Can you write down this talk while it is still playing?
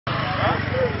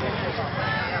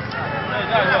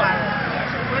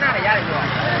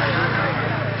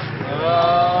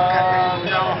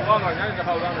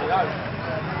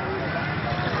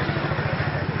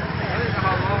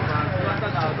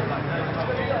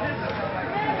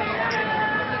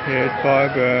Here's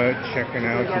Barbara checking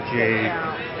out the jade.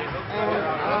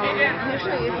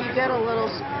 Usually if you get a little,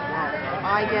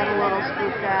 I get a little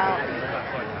spooked out.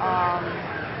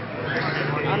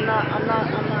 I'm not.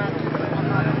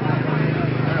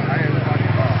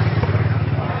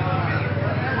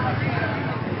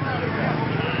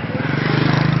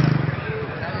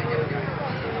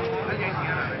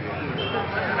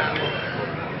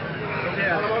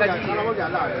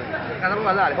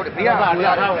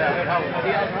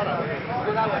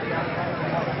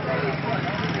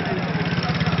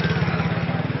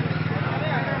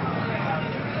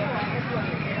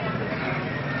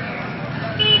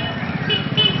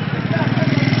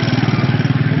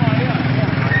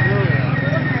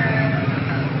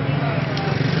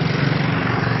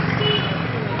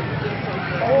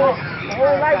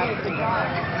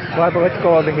 Barbara, let's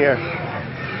go over here.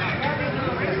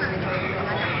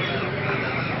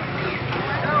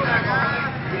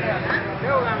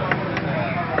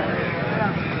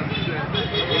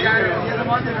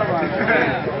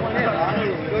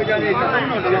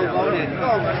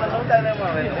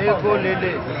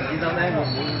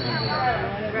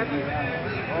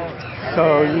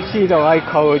 So you see the light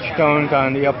colored stones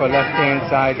on the upper left hand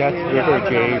side, that's river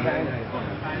jade.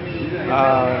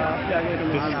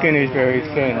 The skin is very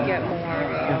thin.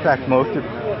 In fact, most of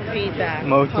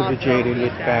the jade in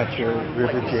this batch are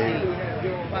river jade.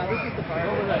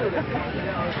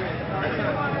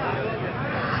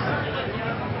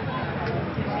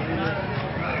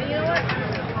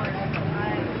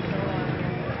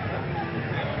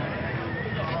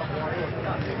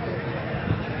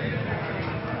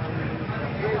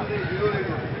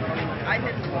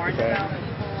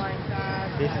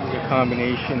 This is a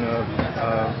combination of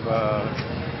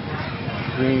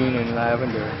green and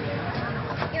lavender.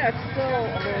 It's still a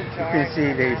little dark. You can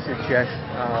see they suggest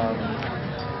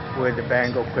where the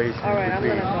bangle placement would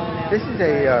be. This is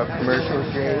a commercial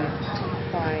jade.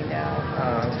 Find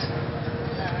out.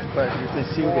 But you can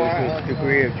see there's a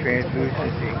degree of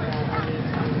translucency.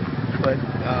 But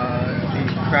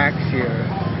these cracks here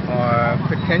are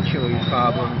potentially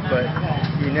problems, but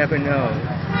you never know.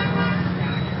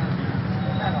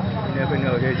 You never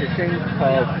know. There's a thing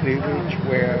called cleavage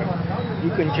where you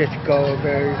can just go a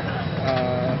very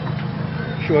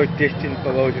short distance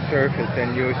below the surface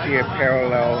and you'll see a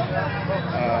parallel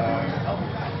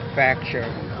fracture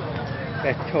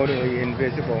that's totally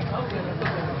invisible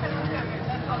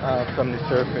from the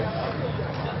surface.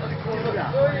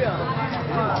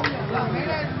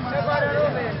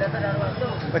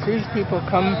 But these people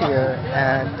come here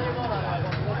at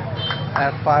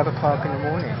 5 o'clock in the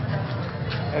morning,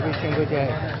 every single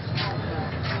day.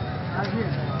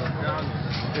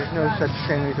 There's no such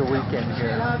thing as a weekend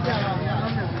here.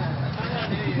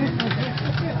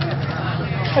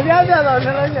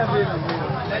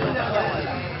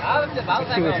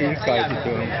 Let's see what these guys are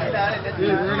doing.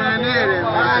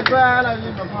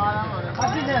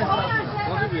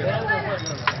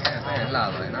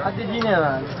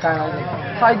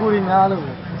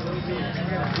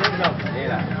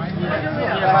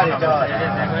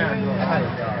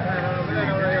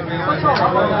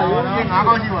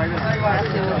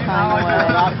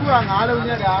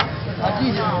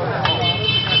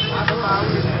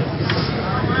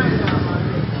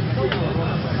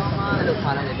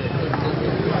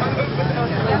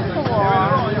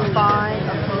 Find a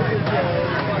perfect jade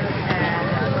and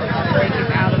break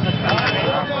it out of the country.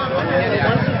 And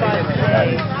once you buy the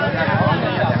jade,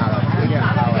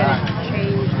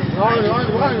 change the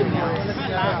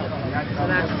so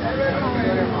that's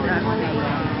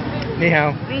Ni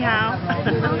hao. Ni hao.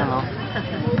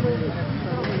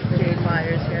 Jade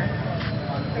buyers here.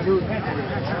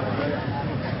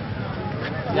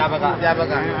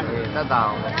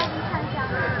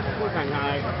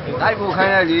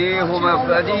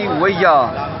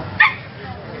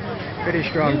 Pretty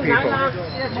strong people.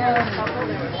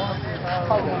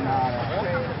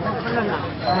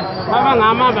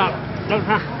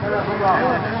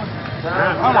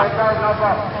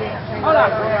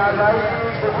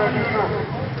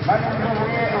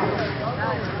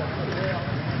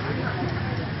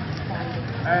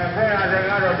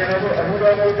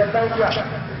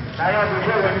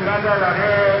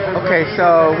 Okay, so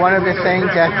one of the things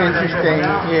that's interesting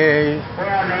is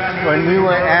when we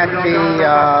were at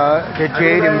the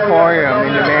Jade Emporium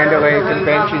in the Mandalay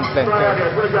Convention Center,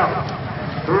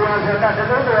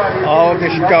 all of the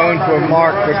stones were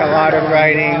marked with a lot of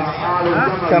writings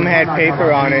Some had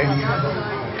paper on it.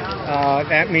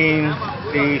 That means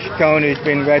the stone has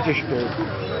been registered.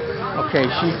 Okay,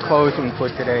 she's closing for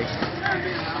today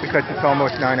because it's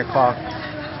almost 9 o'clock.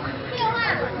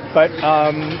 But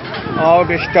all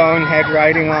the stone had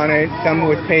writing on it, some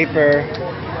with paper,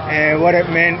 and what it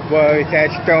meant was that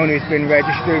stone has been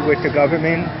registered with the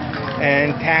government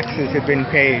and taxes have been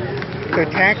paid. So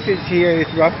taxes here is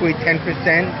roughly 10%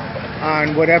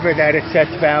 on whatever that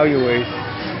assessed value is.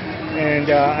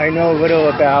 And I know a little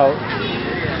about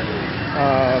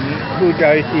who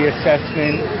does the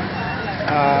assessment,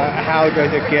 how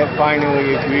does it get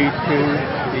finally agreed to,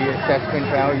 the assessment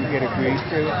value get agreed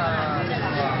to.